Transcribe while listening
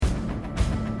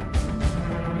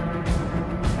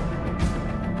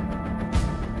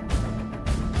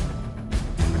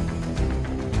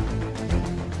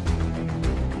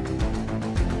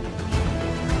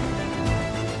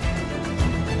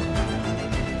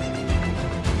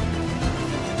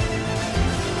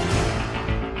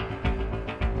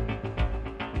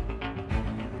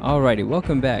Alrighty,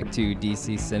 welcome back to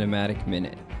DC Cinematic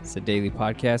Minute. It's a daily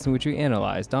podcast in which we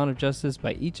analyze Dawn of Justice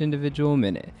by each individual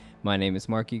minute. My name is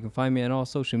Mark. You can find me on all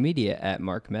social media at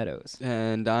Mark Meadows.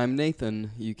 And I'm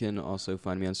Nathan. You can also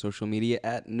find me on social media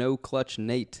at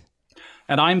NoClutchNate.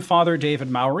 And I'm Father David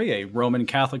Mowry, a Roman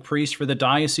Catholic priest for the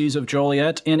Diocese of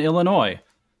Joliet in Illinois.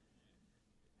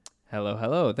 Hello,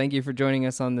 hello. Thank you for joining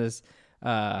us on this,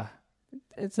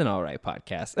 it's an all right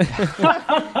podcast.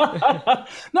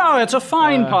 No, it's a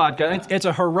fine podcast. It's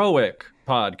a heroic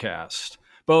podcast,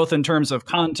 both in terms of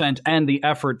content and the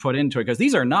effort put into it, because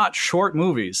these are not short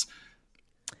movies.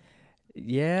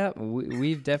 Yeah,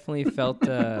 we've definitely felt, we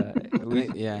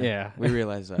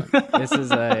realize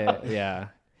that.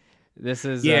 This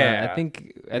is, I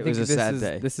think was a sad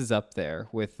day. This is up there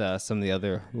with some of the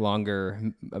other longer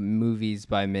movies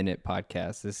by minute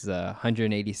podcasts. This is a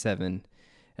 187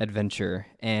 adventure,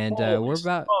 and we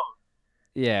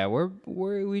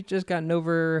just gotten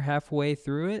over halfway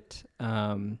through it.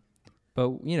 But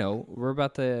you know, we're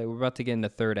about to get in the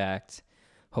third act,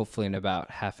 hopefully in about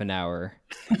half an hour.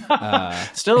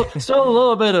 Still a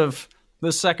little bit of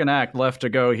the second act left to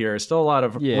go here. Still a lot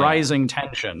of rising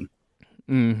tension.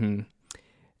 Mm-hmm.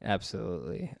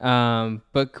 Absolutely.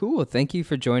 But cool. Thank you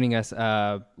for joining us.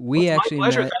 We actually my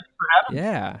pleasure. met. Thank you for having me.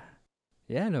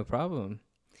 Yeah, no problem.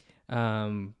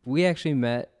 We actually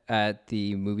met at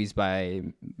the Movies by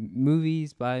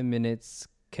Minutes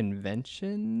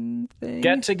convention thing.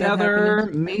 Get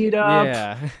together, meet up.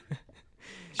 Yeah.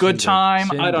 Good time.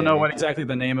 Shindig. I don't know what exactly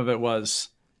the name of it was.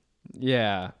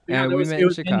 Yeah. And we met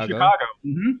in Chicago.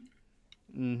 Mm-hmm.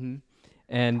 Mm-hmm.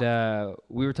 And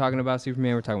we were talking about Superman.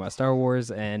 We were talking about Star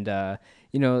Wars, and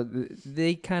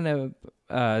they kind of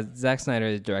Zack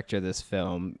Snyder, the director of this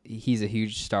film, he's a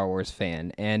huge Star Wars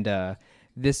fan, and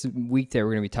this week that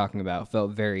we're going to be talking about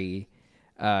felt very,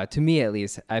 to me at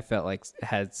least, I felt like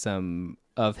had some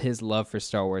of his love for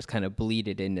Star Wars kind of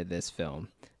bleeded into this film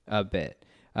a bit,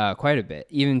 quite a bit,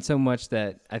 even so much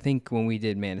that I think when we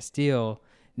did Man of Steel,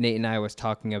 Nate and I was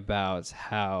talking about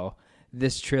how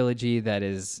this trilogy that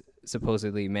is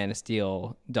supposedly Man of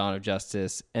Steel, Dawn of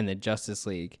Justice, and the Justice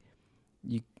League,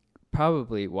 you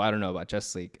probably, I don't know about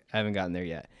Justice League, I haven't gotten there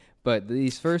yet, but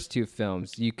these first two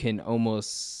films, you can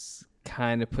almost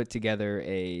kind of put together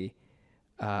a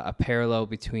parallel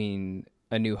between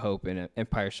A New Hope and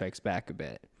Empire Strikes Back a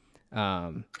bit.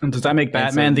 And does that make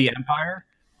Batman the Empire?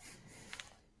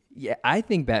 Yeah, I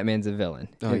think Batman's a villain.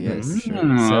 Oh, yes.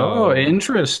 So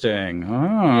interesting. Oh.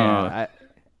 Yeah,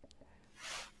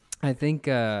 I think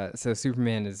so.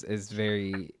 Superman is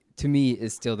very, to me,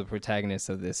 is still the protagonist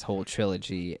of this whole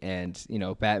trilogy, and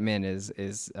Batman is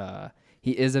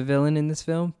he is a villain in this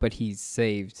film, but he's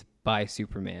saved by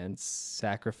Superman's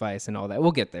sacrifice and all that.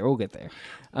 We'll get there. 1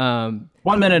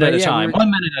 minute at a time.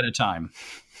 1 minute at a time.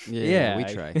 Yeah, we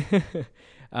try.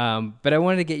 But I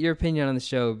wanted to get your opinion on the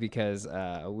show because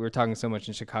we were talking so much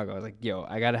in Chicago. I was like, yo,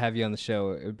 I got to have you on the show.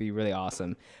 It would be really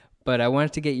awesome. But I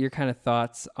wanted to get your kind of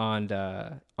thoughts on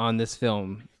this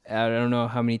film. I don't know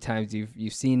how many times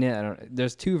you've seen it.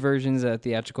 There's two versions, a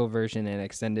theatrical version and an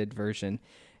extended version,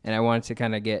 and I wanted to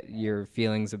kind of get your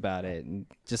feelings about it, and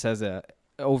just as a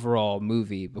overall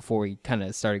movie before we kind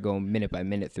of started going minute by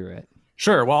minute through it.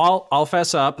 Sure. Well, I'll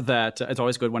fess up that it's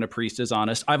always good when a priest is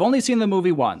honest. I've only seen the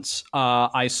movie once.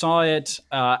 I saw it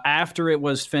after it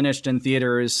was finished in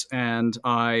theaters, and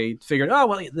I figured,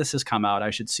 this has come out. I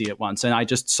should see it once. And I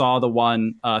just saw the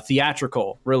one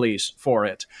theatrical release for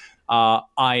it.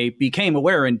 I became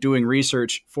aware in doing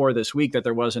research for this week that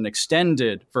there was an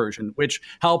extended version, which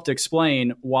helped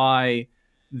explain why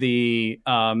the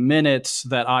minutes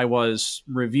that I was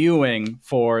reviewing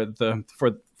for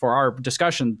our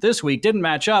discussion this week didn't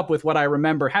match up with what I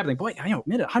remember happening. Boy,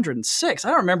 minute 106. I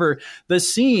don't remember the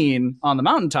scene on the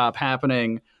mountaintop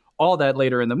happening all that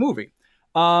later in the movie.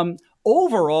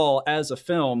 Overall, as a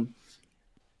film,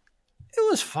 it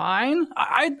was fine.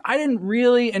 I didn't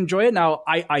really enjoy it. Now,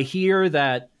 I hear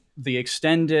that the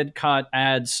extended cut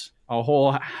adds a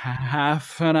whole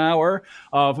half an hour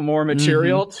of more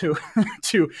material to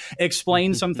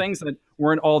explain some things that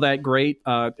weren't all that great,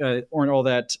 weren't all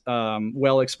that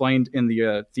well explained in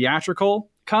the theatrical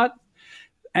cut.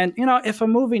 And if a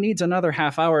movie needs another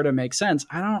half hour to make sense,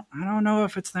 I don't know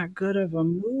if it's that good of a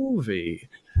movie.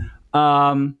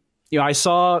 I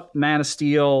saw Man of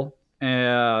Steel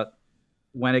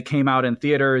when it came out in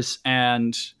theaters,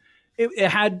 and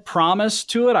it had promise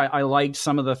to it. I liked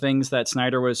some of the things that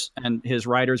Snyder and his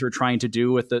writers were trying to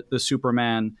do with the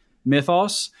Superman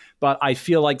mythos, but I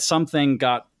feel like something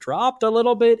got dropped a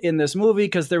little bit in this movie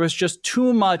because there was just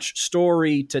too much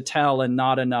story to tell and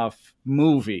not enough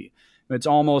movie. It's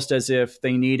almost as if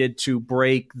they needed to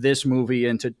break this movie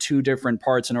into two different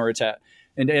parts in order to,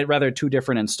 and rather two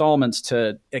different installments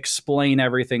to explain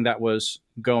everything that was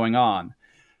going on.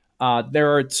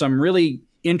 There are some really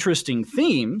interesting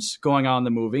themes going on in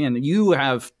the movie, and you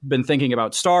have been thinking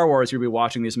about Star Wars. You'll be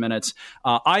watching these minutes.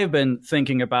 I have been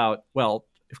thinking about, well,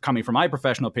 coming from my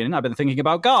professional opinion, I've been thinking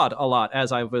about God a lot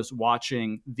as I was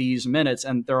watching these minutes,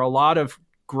 and there are a lot of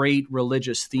great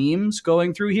religious themes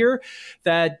going through here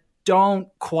that don't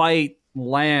quite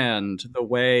land the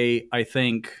way I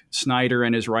think Snyder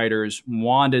and his writers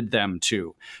wanted them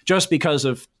to, just because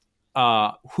of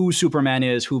who Superman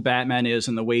is, who Batman is,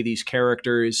 and the way these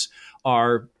characters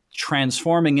are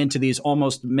transforming into these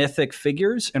almost mythic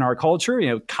figures in our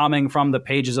culture, coming from the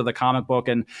pages of the comic book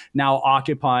and now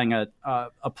occupying a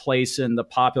place in the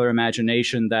popular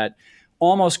imagination that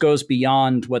almost goes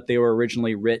beyond what they were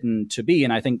originally written to be.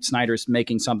 And I think Snyder's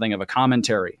making something of a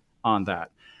commentary on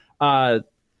that.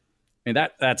 And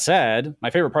that said, my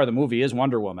favorite part of the movie is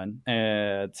Wonder Woman.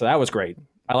 So that was great.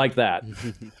 I like that.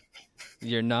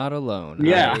 You're not alone.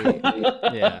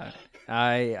 Yeah.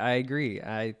 I agree.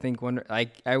 I think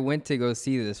I went to go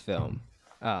see this film,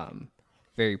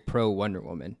 very pro Wonder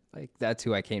Woman. Like, that's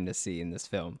who I came to see in this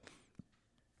film.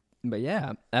 But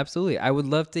yeah, absolutely. I would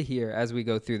love to hear, as we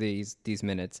go through these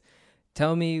minutes,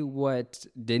 tell me what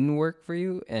didn't work for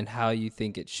you and how you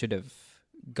think it should have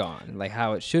gone, like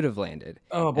how it should have landed.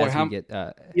 Oh boy, as we get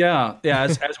as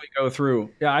we go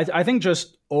through. Yeah, I think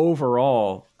just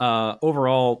overall, I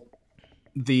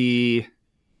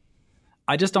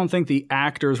just don't think the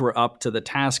actors were up to the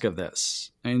task of this.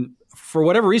 And for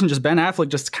whatever reason, just Ben Affleck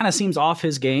just kind of seems off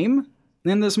his game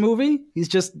in this movie. He's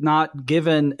just not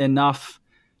given enough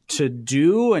to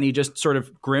do, and he just sort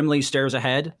of grimly stares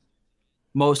ahead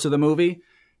most of the movie.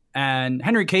 And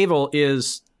Henry Cavill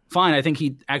is fine. I think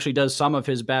he actually does some of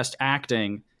his best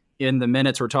acting in the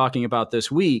minutes we're talking about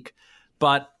this week.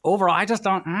 But overall, I just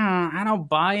I don't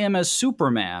buy him as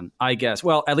Superman, I guess.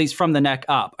 Well, at least from the neck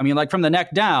up. I mean, like from the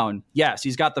neck down, yes,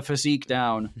 he's got the physique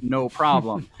down, no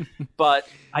problem. But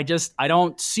I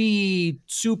don't see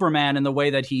Superman in the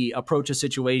way that he approaches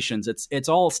situations. It's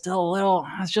all still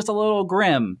it's just a little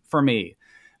grim for me.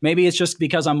 Maybe it's just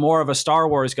because I'm more of a Star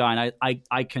Wars guy, and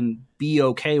I can be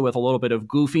okay with a little bit of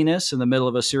goofiness in the middle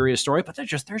of a serious story, but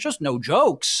there's just no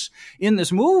jokes in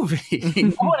this movie.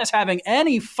 No one is having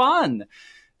any fun,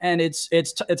 and it's a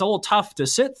little tough to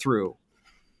sit through.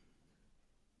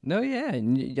 No, yeah, I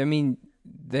mean,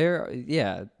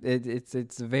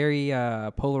 it's a very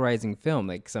polarizing film.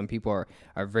 Like, some people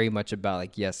are very much about,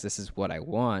 like, yes, this is what I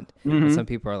want, and some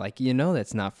people are like,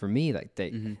 that's not for me. Like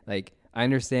like. I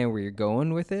understand where you're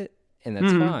going with it, and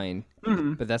that's fine,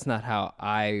 but that's not how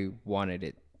I wanted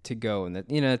it to go. And that,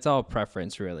 it's all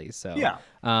preference, really. So, yeah.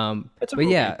 But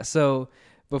yeah, so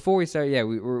before we start,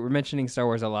 we're mentioning Star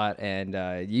Wars a lot,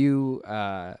 and you,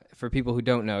 for people who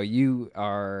don't know, you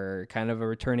are kind of a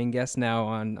returning guest now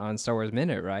on Star Wars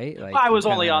Minute, right? Like, I was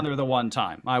only on there the one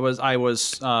time. I was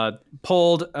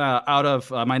pulled out of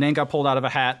my name got pulled out of a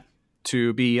hat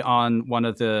to be on one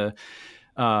of the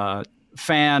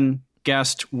fan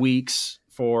guest weeks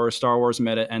for Star Wars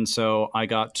Minute, and so I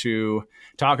got to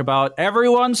talk about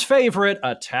everyone's favorite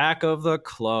Attack of the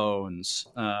Clones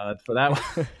for that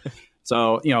one.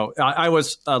 So, I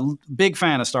was a big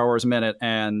fan of Star Wars Minute,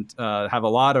 and have a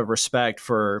lot of respect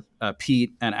for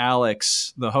Pete and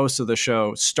Alex, the hosts of the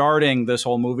show, starting this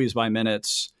whole Movies by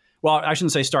Minutes. Well, I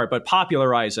shouldn't say start, but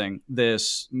popularizing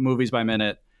this Movies by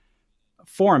Minute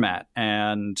format.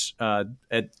 And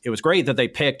it was great that they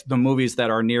picked the movies that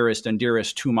are nearest and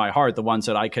dearest to my heart, the ones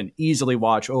that I can easily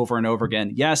watch over and over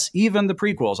again. Yes, even the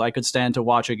prequels I could stand to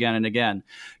watch again and again,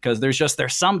 because there's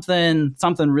something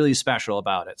really special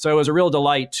about it. So it was a real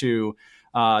delight to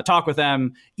talk with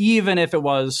them. Even if it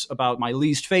was about my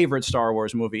least favorite Star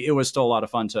Wars movie, it was still a lot of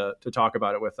fun to talk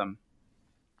about it with them.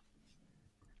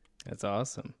 That's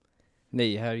awesome.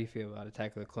 Nate, how do you feel about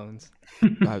Attack of the Clones?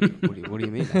 What do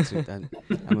you mean?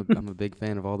 I'm a big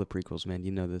fan of all the prequels, man.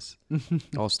 You know this.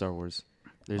 All Star Wars.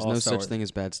 There's no such thing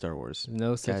as bad Star Wars.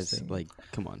 No such thing. Like,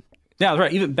 come on. Yeah, that's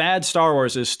right. Even bad Star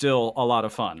Wars is still a lot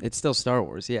of fun. It's still Star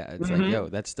Wars, yeah. It's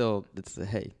like, that still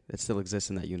exists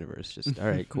in that universe. Just, all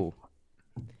right, cool.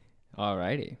 All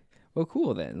righty. Well,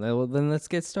 cool then. Well, then let's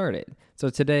get started. So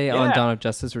today on Dawn of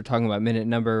Justice, we're talking about minute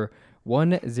number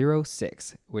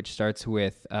 106, which starts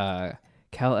with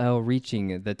Kal-El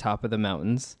reaching the top of the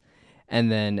mountains,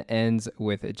 and then ends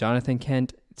with Jonathan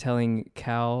Kent telling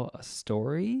Cal a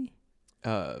story.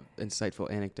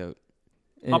 Insightful anecdote.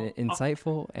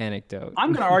 Insightful anecdote.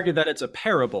 I'm going to argue that it's a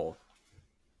parable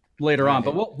later on,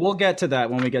 but we'll get to that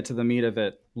when we get to the meat of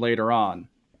it later on.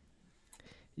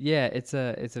 Yeah, it's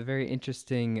a very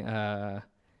interesting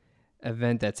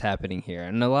event that's happening here,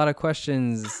 and a lot of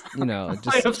questions. Just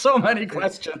I have so many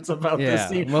questions about this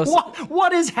scene. most-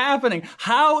 What is happening?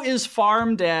 How is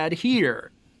Farm Dad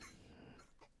here?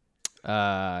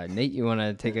 Nate, you want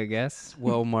to take a guess?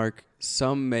 Well, Mark,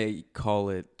 some may call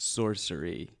it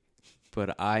sorcery,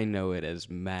 but I know it as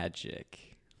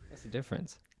magic. What's the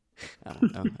difference? I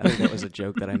don't know. I think that was a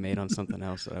joke that I made on something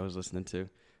else that I was listening to.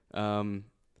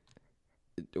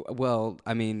 Well,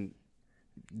 I mean,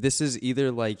 this is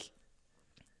either like,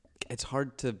 it's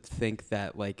hard to think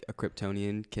that like a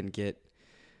Kryptonian can get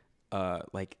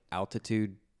like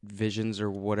altitude visions or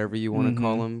whatever you want to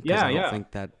call them. Yeah, I don't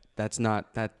think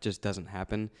that just doesn't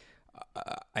happen.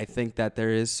 I think that there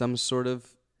is some sort of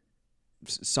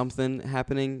something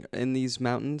happening in these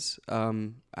mountains.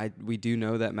 We do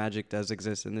know that magic does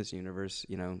exist in this universe.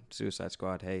 Suicide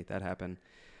Squad. Hey, that happened.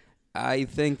 I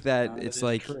think that it's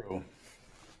like true.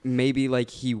 Maybe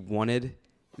like he wanted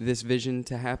this vision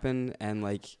to happen, and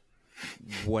like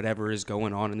whatever is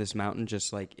going on in this mountain,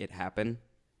 just like it happened.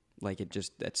 Like and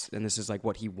this is like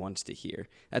what he wants to hear.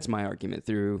 That's my argument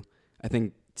through, I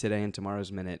think, today and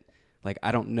tomorrow's minute. Like,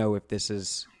 I don't know if this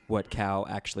is what Cal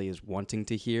actually is wanting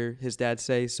to hear his dad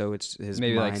say. So it's his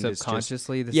maybe mind like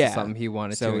subconsciously. this is something he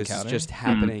wanted to encounter. So it's just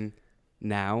happening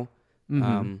now.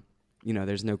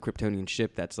 There's no Kryptonian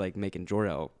ship that's like making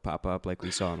Jor-El pop up like we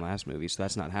saw in last movie. So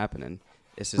that's not happening.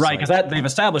 Right, because they've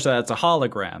established that it's a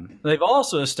hologram. They've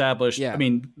also established,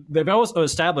 they've also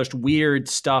established weird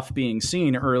stuff being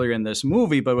seen earlier in this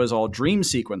movie, but it was all dream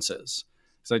sequences.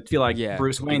 So I feel like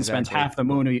Bruce Wayne spends half the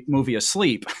movie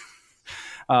asleep,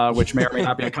 which may or may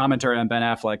not be a commentary on Ben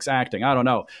Affleck's acting. I don't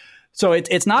know. So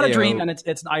it's not a dream, and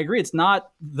it's I agree, it's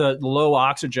not the low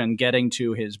oxygen getting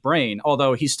to his brain,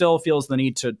 although he still feels the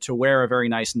need to wear a very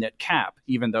nice knit cap,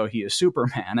 even though he is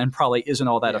Superman and probably isn't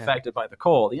all that affected by the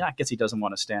cold. Yeah, I guess he doesn't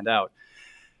want to stand out.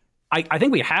 I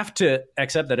think we have to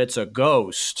accept that it's a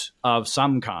ghost of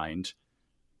some kind,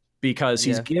 because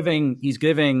he's giving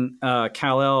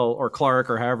Kal-El or Clark,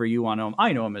 or however you want to know him.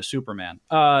 I know him as Superman.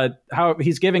 How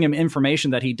he's giving him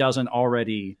information that he doesn't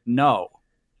already know.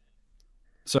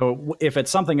 So if it's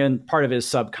something in part of his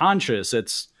subconscious,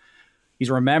 he's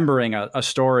remembering a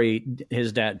story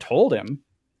his dad told him,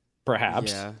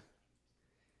 perhaps. Yeah.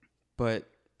 But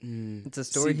it's a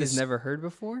story he's never heard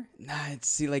before?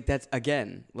 That's,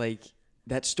 again, like,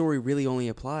 that story really only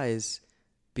applies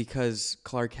because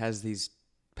Clark has these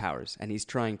powers, and he's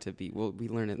trying to be. We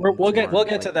learn it. We'll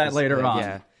get to that later on.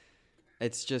 Yeah.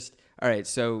 It's just, all right.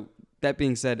 So that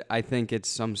being said, I think it's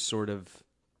some sort of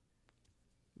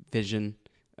vision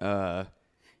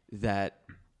that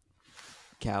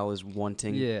Cal is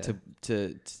wanting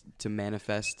to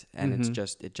manifest, and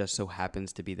it just so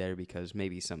happens to be there because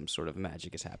maybe some sort of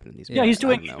magic is happening in these. Yeah, he's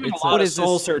doing a lot of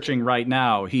soul searching right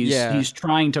now. He's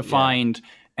trying to find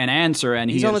an answer, and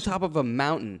he's on the top of a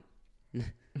mountain.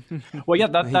 Well, yeah,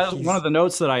 that's one of the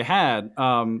notes that I had.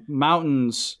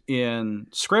 Mountains in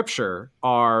Scripture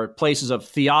are places of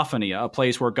theophany, a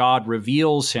place where God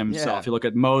reveals himself. Yeah. You look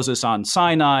at Moses on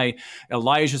Sinai,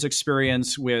 Elijah's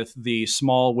experience with the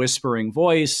small whispering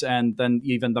voice, and then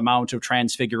even the Mount of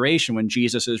Transfiguration when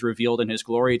Jesus is revealed in his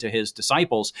glory to his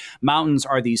disciples. Mountains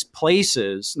are these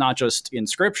places, not just in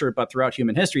Scripture, but throughout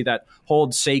human history, that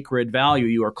hold sacred value.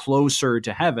 You are closer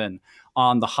to heaven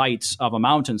on the heights of a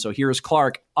mountain. So here's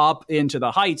Clark up into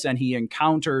the heights, and he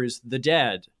encounters the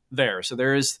dead there. So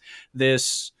there's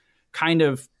this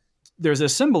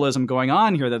symbolism going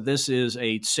on here that this is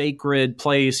a sacred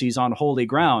place. He's on holy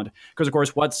ground. Because, of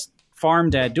course, what's Farm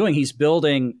Dad doing? He's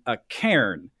building a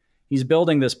cairn. He's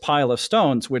building this pile of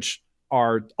stones, which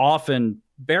are often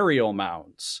burial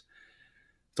mounds.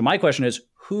 So my question is,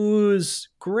 whose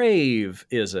grave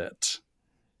is it?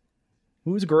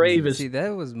 Whose grave is... See,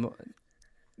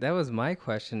 that was my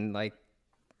question. Like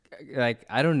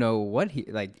I don't know what he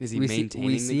like. Is he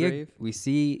maintaining the grave? We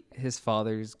see his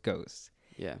father's ghost.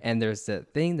 Yeah. And there's the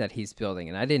thing that he's building,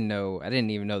 and I didn't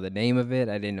even know the name of it.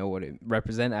 I didn't know what it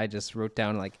represented. I just wrote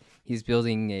down like he's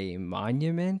building a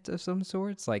monument of some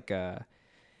sorts,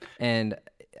 and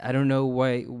I don't know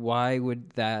why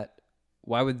would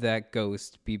that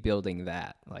ghost be building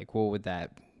that? Like, what would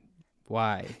that?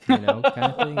 Why? Kind of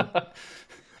thing.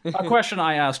 A question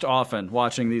I asked often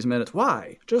watching these minutes: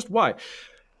 why? Just why?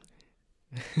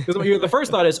 Because the first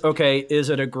thought is, okay,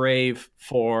 is it a grave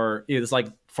is like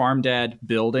Farm Dad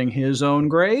building his own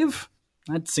grave?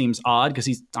 That seems odd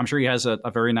because I'm sure he has a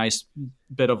very nice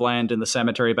bit of land in the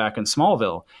cemetery back in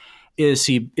Smallville. Is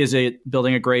it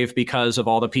building a grave because of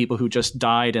all the people who just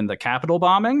died in the Capitol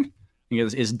bombing?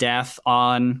 Is death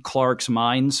on Clark's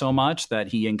mind so much that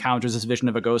he encounters this vision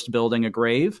of a ghost building a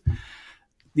grave?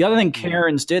 The other thing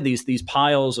Cairns did, these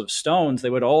piles of stones, they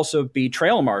would also be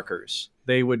trail markers.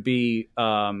 They would be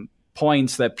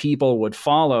points that people would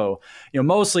follow,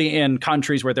 mostly in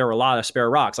countries where there were a lot of spare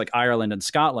rocks, like Ireland and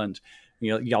Scotland.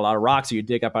 You got a lot of rocks that you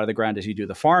dig up out of the ground as you do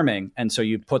the farming. And so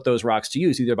you put those rocks to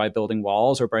use either by building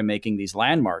walls or by making these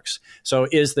landmarks. So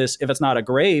if it's not a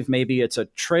grave, maybe it's a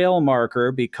trail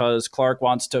marker because Clark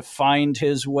wants to find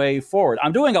his way forward.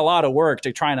 I'm doing a lot of work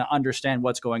to try to understand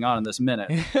what's going on in this minute.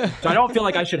 So I don't feel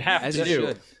like I should have As to you do.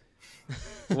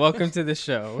 should. Welcome to the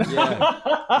show.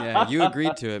 Yeah, you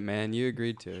agreed to it, man. You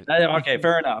agreed to it. Okay,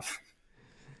 fair enough.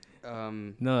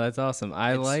 No, that's awesome.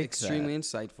 I It's like extremely that.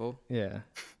 insightful. Yeah.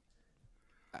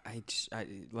 I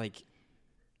like,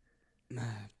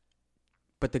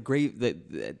 but the grave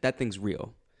that thing's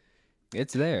real.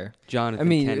 It's there. Jonathan. I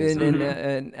mean, Kent is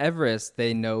in Everest,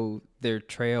 they know their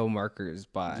trail markers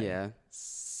by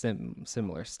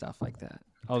similar stuff like that.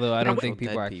 Although I don't think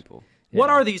people dead are. people. What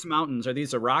are these mountains? Are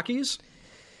these the Rockies?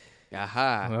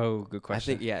 Aha. Oh, good I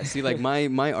question. think See, like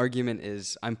my argument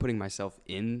is I'm putting myself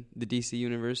in the DC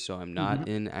universe, so I'm not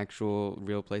in actual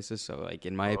real places. So like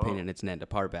in my opinion, it's Nanda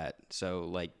Parbat. So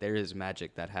like there is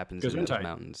magic that happens in those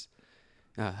mountains.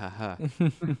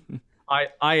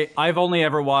 I've only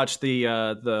ever watched the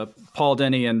Paul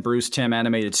Dini and Bruce Timm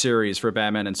animated series for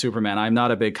Batman and Superman. I'm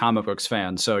not a big comic books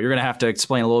fan, so you're gonna have to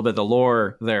explain a little bit of the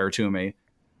lore there to me.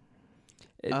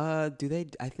 Do they?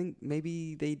 I think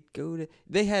maybe they go to.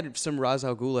 They had some Ra's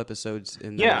al Ghul episodes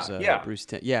in Yeah, those. yeah. Bruce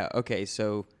Timm. Yeah. Okay.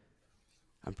 So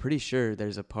I'm pretty sure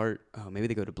there's a part. Oh, maybe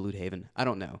they go to Bloodhaven. I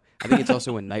don't know. I think it's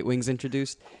also when Nightwing's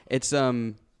introduced. It's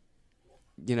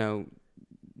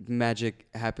magic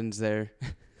happens there.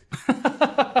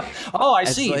 Oh, I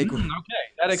It's see. like- Okay,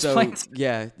 that explains.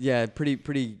 So yeah. Pretty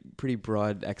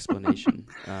broad explanation.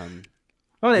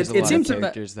 Well, There's a it lot seems of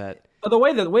characters that. the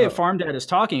way Farm Dad is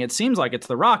talking, it seems like it's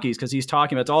the Rockies because he's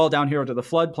talking about it's all down here to the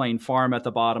floodplain farm at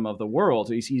the bottom of the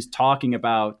world. He's talking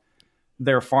about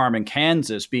their farm in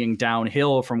Kansas being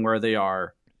downhill from where they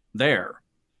are there.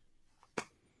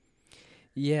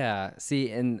 Yeah. See,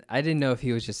 and I didn't know if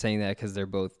he was just saying that because they're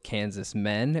both Kansas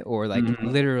men or like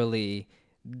literally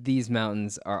these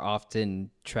mountains are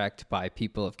often trekked by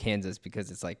people of Kansas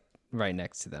because it's like right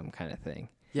next to them kind of thing.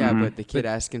 Yeah, but the kid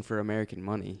asking for American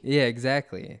money. Yeah,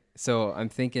 exactly. So I'm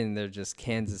thinking they're just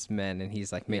Kansas men, and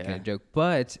he's like making Yeah. a joke.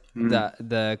 But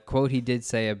the quote he did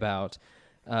say about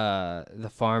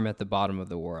the farm at the bottom of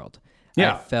the world,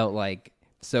 Yeah. I felt like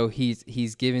so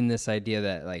he's giving this idea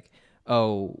that like,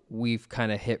 oh, we've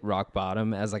kind of hit rock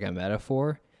bottom as like a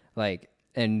metaphor, like,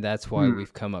 and that's why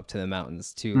we've come up to the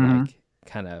mountains to like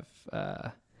kind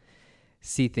of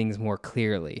see things more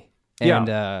clearly. Yeah.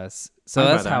 And so I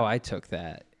buy that's that. how I took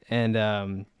that.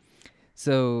 And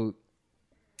so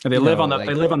They live on the like-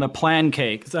 they live on the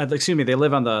pancake. Excuse me, they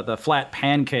live on the flat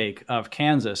pancake of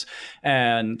Kansas,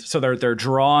 and so they're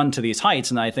drawn to these heights.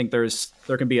 And I think there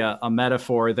can be a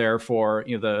metaphor there for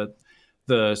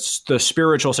the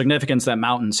spiritual significance that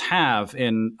mountains have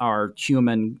in our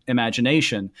human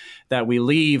imagination. That we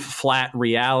leave flat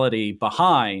reality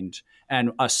behind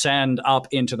and ascend up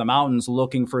into the mountains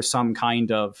looking for some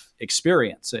kind of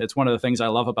experience. It's one of the things I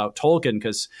love about Tolkien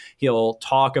because he'll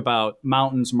talk about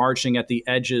mountains marching at the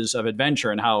edges of adventure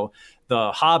and how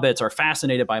the hobbits are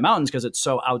fascinated by mountains because it's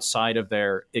so outside of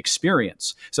their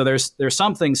experience. So there's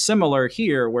something similar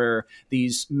here where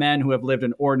these men who have lived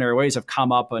in ordinary ways have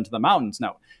come up into the mountains.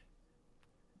 Now,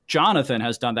 Jonathan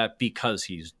has done that because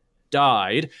he's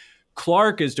died.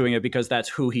 Clark is doing it because that's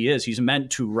who he is. He's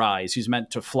meant to rise. He's meant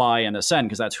to fly and ascend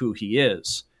because that's who he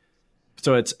is.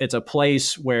 So it's a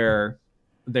place where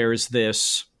there's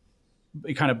this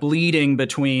kind of bleeding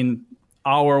between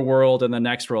our world and the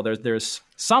next world. There's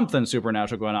something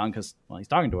supernatural going on because, well, he's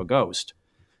talking to a ghost.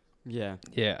 Yeah.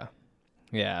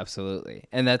 Yeah, absolutely.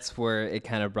 And that's where it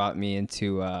kind of brought me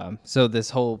into so this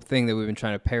whole thing that we've been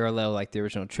trying to parallel like the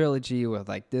original trilogy with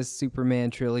like this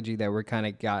Superman trilogy that we're kind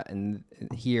of got in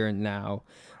here and now.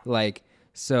 Like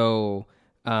so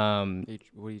What are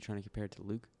you trying to compare it to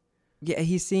Luke? yeah,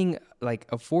 he's seeing like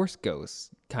a force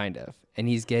ghost kind of, and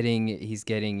he's getting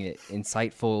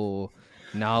insightful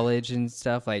knowledge and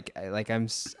stuff like I'm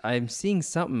seeing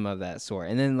something of that sort.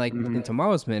 And then like in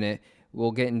tomorrow's minute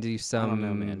we'll get into some don't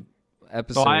know, man.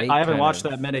 episode So I 8 haven't kind watched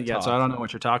of that minute yet, so I talk. don't know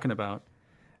what you're talking about.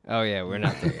 Oh yeah, we're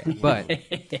not there yet. But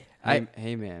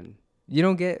Hey man. you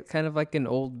don't get kind of like an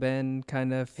old Ben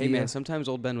kind of Hey feel? man, sometimes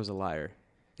old Ben was a liar.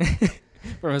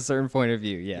 From a certain point of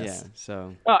view, yes. Yeah.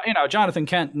 So Jonathan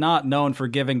Kent not known for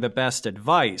giving the best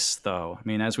advice, though. I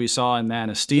mean, as we saw in Man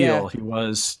of Steel, he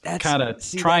was kind of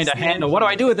trying to handle, what do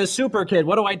I do with this super kid?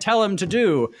 What do I tell him to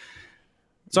do?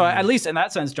 So at least in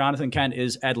that sense, Jonathan Kent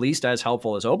is at least as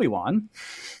helpful as Obi-Wan.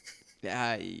 All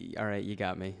right, you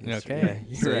got me. Okay.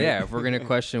 So yeah, if we're gonna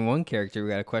question one character, we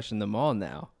got to question them all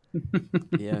now.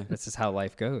 Yeah. That's just how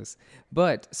life goes.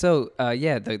 But so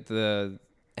yeah, the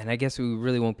and I guess we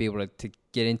really won't be able to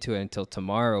get into it until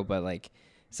tomorrow. But like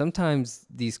sometimes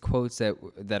these quotes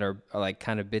that are like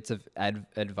kind of bits of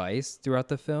advice throughout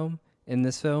the film, in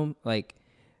this film, like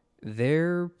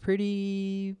they're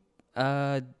pretty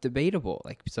debatable.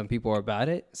 Like some people are about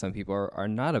it, some people are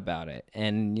not about it,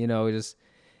 and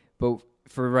but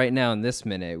for right now in this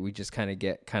minute, we just kind of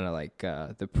get like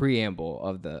the preamble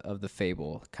of the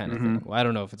fable kind of thing. Well, I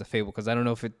don't know if it's a fable because I don't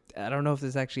know if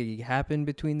this actually happened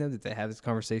between them. Did they have this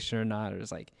conversation or not? Or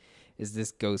is is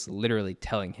this ghost literally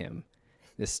telling him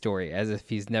this story as if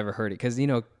he's never heard it? Because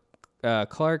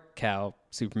Clark Cal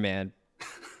Superman,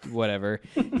 whatever,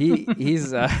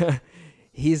 he's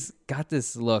he's got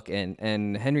this look,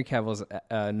 and Henry Cavill's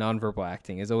nonverbal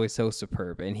acting is always so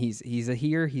superb, and he's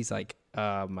here. He's like,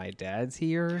 my dad's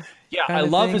here. Yeah, I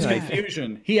love his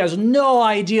confusion. He has no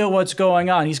idea what's going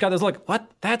on. He's got this look. What?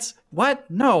 That's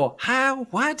what? No. How?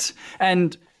 What?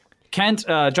 And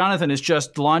Jonathan is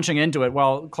just launching into it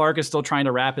while Clark is still trying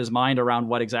to wrap his mind around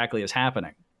what exactly is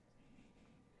happening.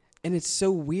 And it's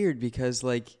so weird because,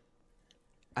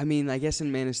 I mean, I guess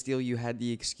in Man of Steel you had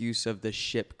the excuse of the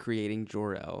ship creating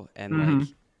Jor-El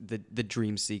and the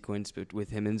dream sequence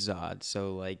with him and Zod.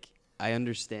 So I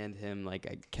understand him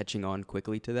catching on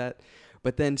quickly to that,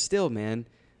 but then still, man,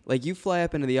 you fly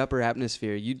up into the upper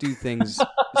atmosphere, you do things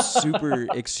super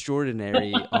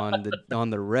extraordinary on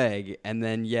the reg, and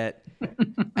then yet,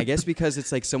 I guess because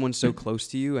it's someone so close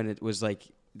to you, and it was like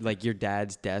your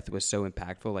dad's death was so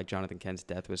impactful, like Jonathan Kent's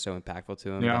death was so impactful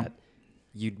to him that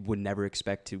you would never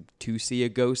expect to see a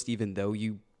ghost, even though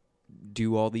you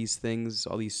do all these things,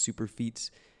 all these super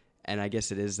feats, and I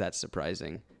guess it is that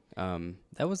surprising.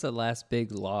 That was the last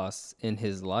big loss in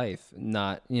his life,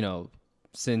 not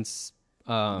since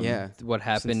what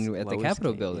happened since at the Lois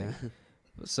Capitol came, building. yeah.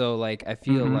 So I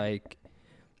feel like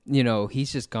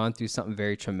he's just gone through something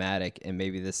very traumatic, and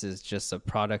maybe this is just a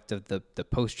product of the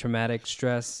post-traumatic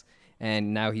stress,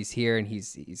 and now he's here and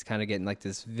he's kind of getting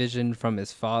this vision from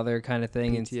his father kind of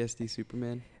thing. PTSD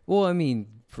Superman. Well, I mean,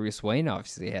 Bruce Wayne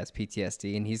obviously has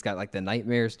PTSD, and he's got the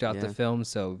nightmares throughout the film.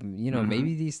 So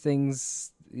maybe these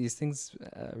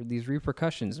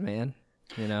repercussions, man.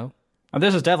 And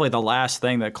this is definitely the last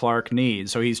thing that Clark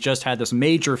needs. So he's just had this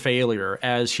major failure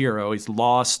as hero. He's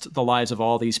lost the lives of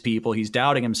all these people. He's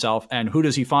doubting himself, and who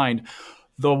does he find?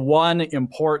 The one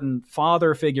important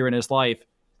father figure in his life,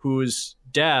 whose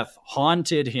death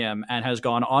haunted him and has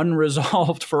gone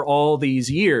unresolved for all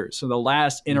these years. So the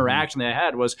last interaction they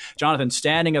had was Jonathan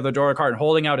standing at the door of the car and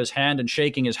holding out his hand and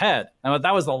shaking his head. And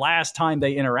that was the last time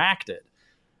they interacted.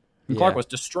 And Clark was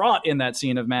distraught in that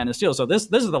scene of Man of Steel. So this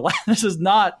is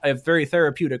not a very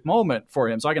therapeutic moment for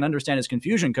him. So I can understand his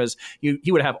confusion, because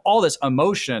he would have all this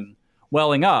emotion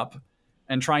welling up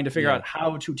and trying to figure out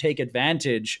how to take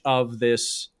advantage of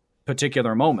this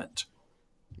particular moment.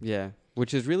 Yeah.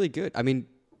 Which is really good. I mean,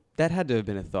 that had to have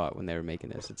been a thought when they were making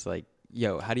this. It's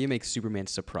how do you make Superman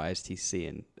surprised he's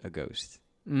seeing a ghost?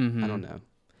 I don't know.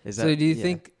 So do you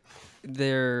think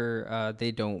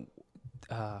they don't,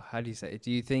 how do you say it?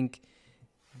 Do you think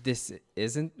this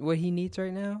isn't what he needs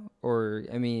right now? Or,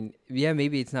 I mean,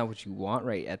 maybe it's not what you want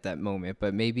right at that moment,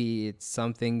 but maybe it's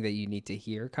something that you need to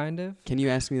hear, kind of? Can you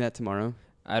ask me that tomorrow?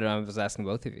 I don't know. I was asking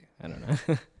both of you. I don't know.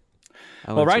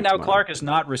 Well, right now, Clark is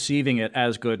not receiving it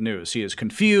as good news. He is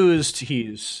confused,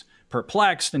 he's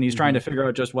perplexed, and he's trying to figure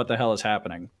out just what the hell is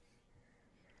happening.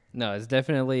 No, it's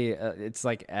definitely, it's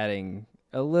adding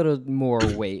a little more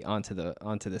weight onto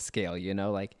the scale,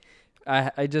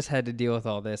 I just had to deal with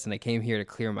all this, and I came here to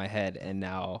clear my head, and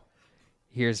now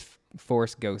here's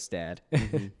Force Ghost Dad.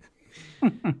 But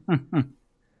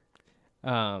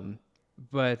can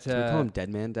we call him Dead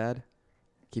Man Dad?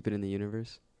 Keep it in the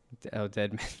universe. Oh,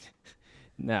 Dead Man.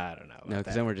 No, I don't know. No,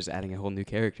 because then we're just adding a whole new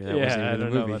character. That yeah, wasn't even I don't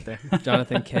in the know movie. about that.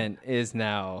 Jonathan Kent is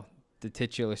now the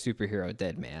titular superhero,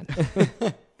 Dead Man.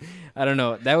 I don't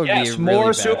know. That would be a really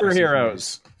more bad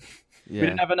superheroes. Yeah. We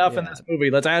didn't have enough in this movie.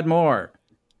 Let's add more.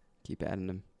 Keep adding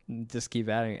them. Just keep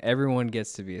adding. Everyone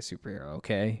gets to be a superhero,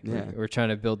 okay? Yeah. We're trying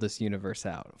to build this universe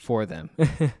out for them.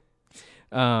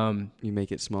 You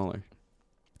make it smaller.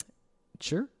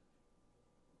 Sure.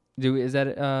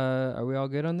 Are we all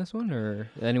good on this one, or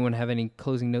anyone have any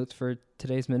closing notes for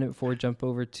today's minute before we jump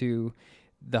over to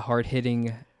the hard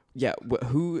hitting. Yeah.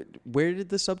 Where did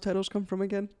the subtitles come from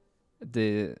again?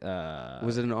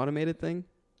 Was it an automated thing?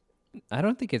 I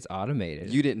don't think it's automated.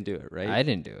 You didn't do it, right? I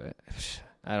didn't do it.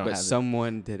 I don't. But have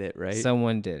someone did it, right?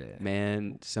 Someone did it.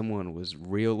 Man, someone was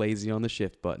real lazy on the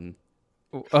shift button.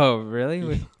 Oh,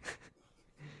 really?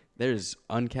 There's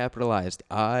uncapitalized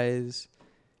I's.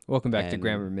 Welcome back to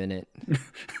Grammar Minute.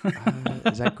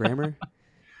 Is that grammar?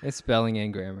 It's spelling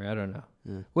and grammar. I don't know.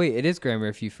 Yeah. Wait, it is grammar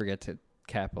if you forget to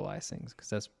capitalize things, because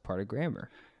that's part of grammar.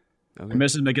 Okay.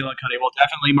 Mrs. McGillicuddy will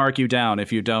definitely mark you down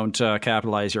if you don't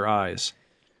capitalize your I's.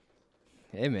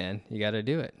 Hey, man, you got to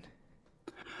do it.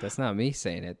 That's not me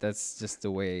saying it. That's just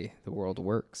the way the world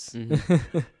works.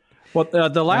 Mm-hmm. Well,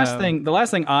 the last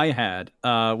thing I had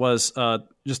was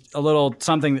just a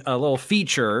little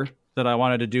feature that I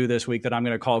wanted to do this week that I'm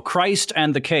going to call Christ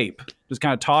and the Cape. Just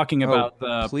kind of talking about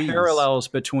the parallels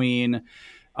between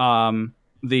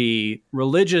the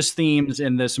religious themes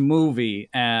in this movie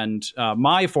and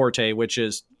my forte, which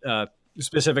is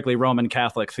specifically Roman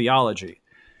Catholic theology.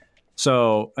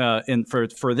 So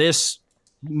for this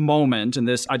moment, and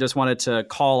this, I just wanted to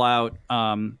call out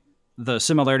the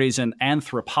similarities in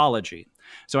anthropology.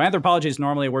 So anthropology is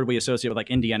normally a word we associate with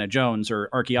like Indiana Jones or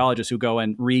archaeologists who go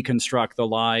and reconstruct the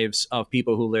lives of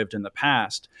people who lived in the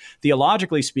past.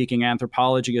 Theologically speaking,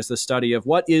 anthropology is the study of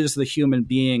what is the human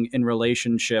being in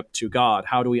relationship to God?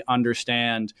 How do we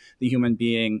understand the human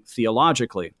being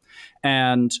theologically?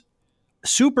 And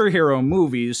superhero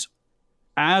movies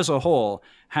as a whole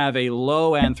have a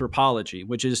low anthropology,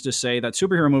 which is to say that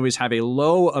superhero movies have a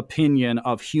low opinion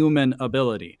of human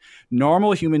ability.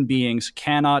 Normal human beings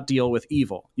cannot deal with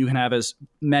evil. You can have as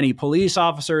many police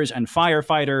officers and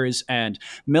firefighters and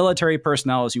military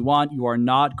personnel as you want. You are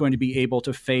not going to be able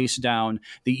to face down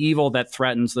the evil that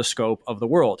threatens the scope of the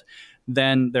world.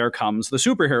 Then there comes the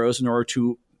superheroes in order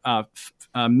to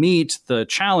meet the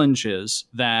challenges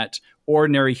that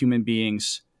ordinary human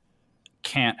beings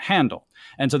can't handle.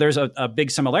 And so there's a big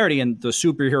similarity in the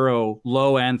superhero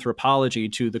low anthropology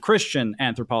to the Christian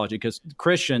anthropology, because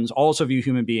Christians also view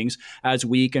human beings as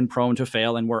weak and prone to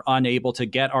fail, and we're unable to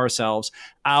get ourselves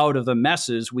out of the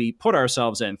messes we put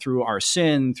ourselves in through our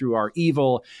sin, through our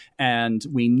evil, and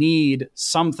we need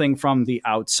something from the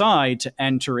outside to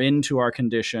enter into our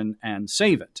condition and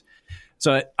save it.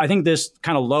 So I think this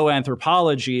kind of low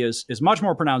anthropology is much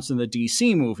more pronounced in the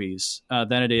DC movies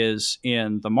than it is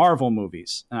in the Marvel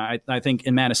movies. I think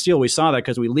in Man of Steel we saw that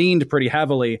because we leaned pretty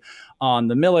heavily on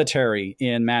the military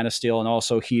in Man of Steel and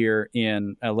also here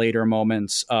in later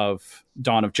moments of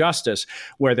Dawn of Justice,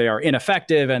 where they are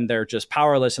ineffective and they're just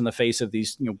powerless in the face of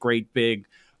these great big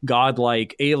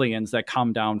godlike aliens that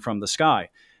come down from the sky.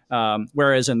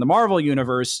 Whereas in the Marvel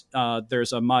universe,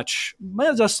 there's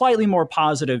a slightly more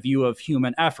positive view of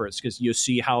human efforts, because you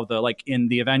see how in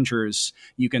the Avengers,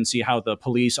 you can see how the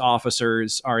police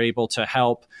officers are able to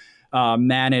help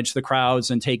manage the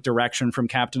crowds and take direction from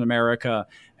Captain America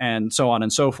and so on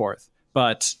and so forth.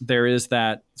 But there is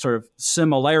that sort of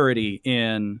similarity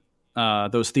in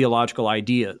those theological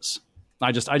ideas.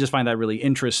 I just find that really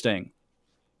interesting.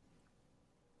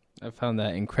 I found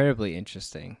that incredibly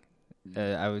interesting.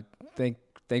 I would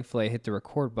thankfully I hit the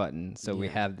record button, so we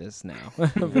have this now.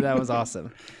 But that was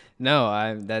awesome.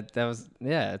 No, that was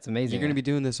it's amazing. You're gonna be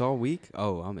doing this all week?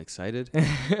 Oh, I'm excited.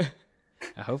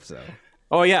 I hope so.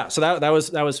 Oh yeah, so that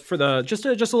was for the just a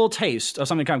little taste of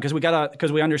something coming,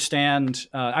 because we understand.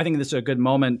 I think this is a good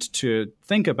moment to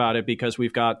think about it, because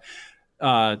we've got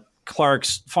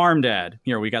Clark's farm dad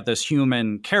here. We got this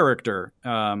human character,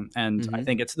 and I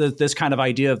think it's this kind of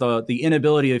idea of the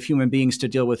inability of human beings to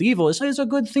deal with evil is a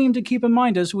good theme to keep in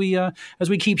mind as we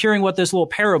keep hearing what this little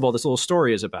parable, this little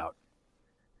story is about.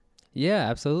 Yeah,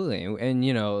 absolutely. And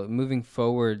moving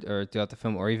forward or throughout the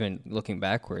film, or even looking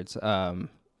backwards, and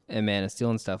Man of Steel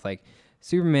and stuff, like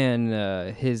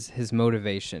Superman, his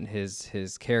motivation,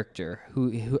 his character,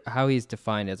 how he's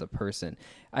defined as a person,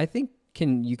 I think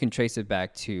you can trace it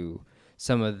back to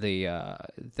some of the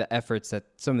efforts that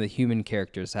some of the human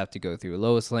characters have to go through.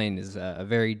 Lois Lane is a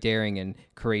very daring and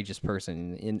courageous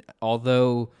person, and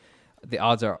although the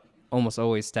odds are almost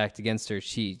always stacked against her,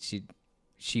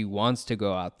 she wants to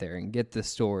go out there and get the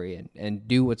story and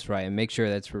do what's right and make sure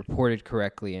that's reported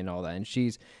correctly and all that.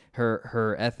 And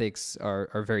her ethics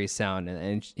are very sound,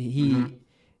 and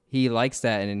he likes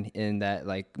that, and that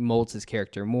like molds his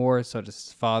character more. So does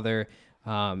his father.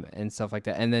 And stuff like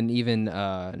that. And then even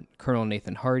Colonel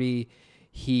Nathan Hardy,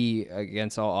 he,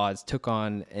 against all odds, took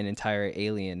on an entire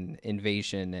alien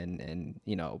invasion, and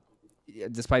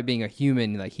despite being a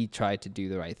human, like, he tried to do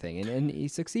the right thing, and he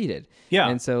succeeded.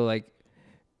 And so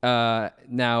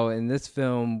now in this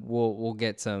film we'll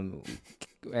get some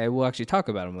we'll actually talk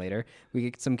about them later. We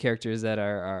get some characters that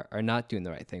are not doing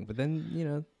the right thing, but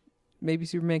then maybe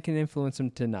Superman can influence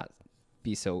them to not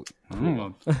be so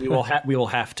cool. We will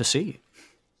have to see.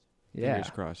 Yeah.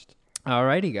 Fingers crossed.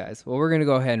 Alrighty, guys. Well, we're going to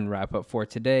go ahead and wrap up for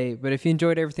today. But if you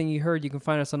enjoyed everything you heard, you can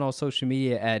find us on all social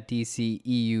media at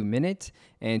DCEU Minute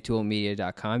and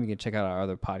toolmedia.com. You can check out our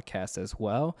other podcasts as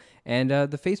well. And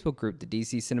the Facebook group, the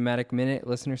DC Cinematic Minute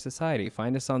Listener Society.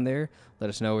 Find us on there. Let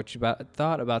us know what you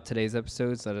thought about today's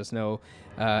episodes. Let us know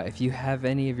if you have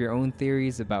any of your own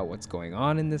theories about what's going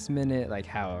on in this minute, like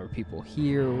how are people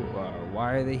here, or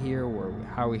why are they here, or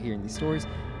how are we hearing these stories.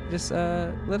 Just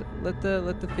let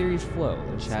the theories flow.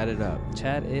 Chat it up.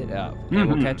 Chat it up. And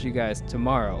we'll catch you guys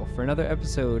tomorrow for another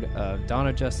episode of Dawn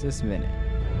of Justice Minute.